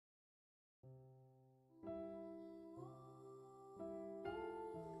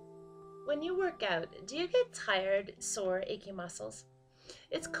When you work out, do you get tired, sore, achy muscles?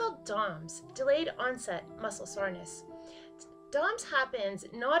 It's called DOMS, delayed onset muscle soreness. DOMS happens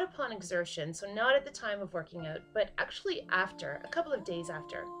not upon exertion, so not at the time of working out, but actually after, a couple of days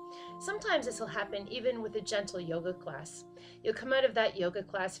after. Sometimes this will happen even with a gentle yoga class. You'll come out of that yoga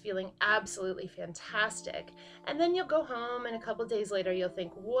class feeling absolutely fantastic, and then you'll go home and a couple of days later you'll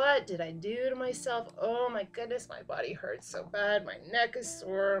think, what did I do to myself? Oh my goodness, my body hurts so bad, my neck is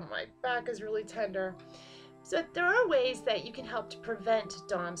sore, my back is really tender. So there are ways that you can help to prevent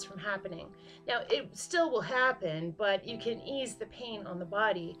DOMS from happening. Now, it still will happen, but you can ease the pain on the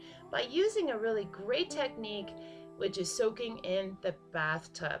body by using a really great technique, which is soaking in the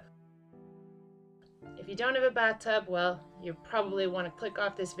bathtub. If you don't have a bathtub, well, you probably want to click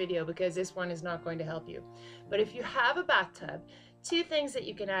off this video because this one is not going to help you. But if you have a bathtub, two things that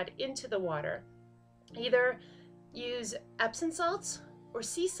you can add into the water. Either use Epsom salts or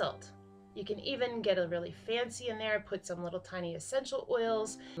sea salt. You can even get a really fancy in there, put some little tiny essential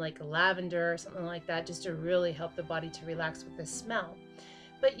oils like lavender or something like that, just to really help the body to relax with the smell.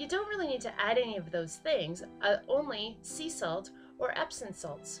 But you don't really need to add any of those things, only sea salt or Epsom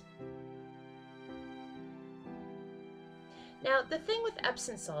salts. Now, the thing with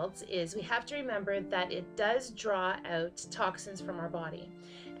Epsom salts is we have to remember that it does draw out toxins from our body.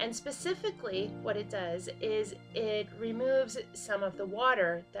 And specifically, what it does is it removes some of the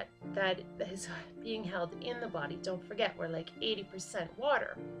water that is being held in the body. Don't forget, we're like 80%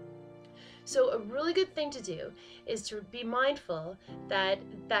 water. So a really good thing to do is to be mindful that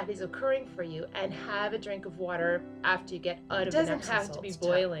that is occurring for you and have a drink of water after you get out of an Epsom salts. It doesn't have to be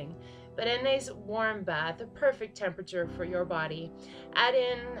boiling, but a nice warm bath, a perfect temperature for your body. Add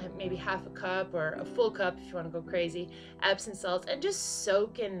in maybe half a cup or a full cup if you want to go crazy, Epsom salts, and just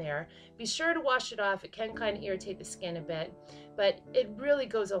soak in there. Be sure to wash it off. It can kind of irritate the skin a bit, but it really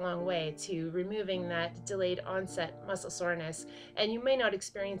goes a long way to removing that delayed onset muscle soreness, and you may not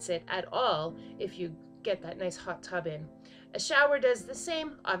experience it at all if you get that nice hot tub in. A shower does the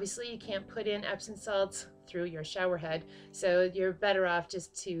same. Obviously, you can't put in Epsom salts through your shower head, so you're better off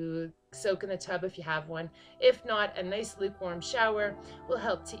just to soak in the tub if you have one. If not, a nice lukewarm shower will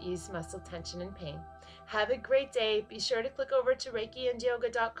help to ease muscle tension and pain. Have a great day. Be sure to click over to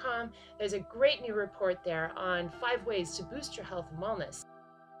reikiandyoga.com. There's a great new report there on 5 ways to boost your health and wellness.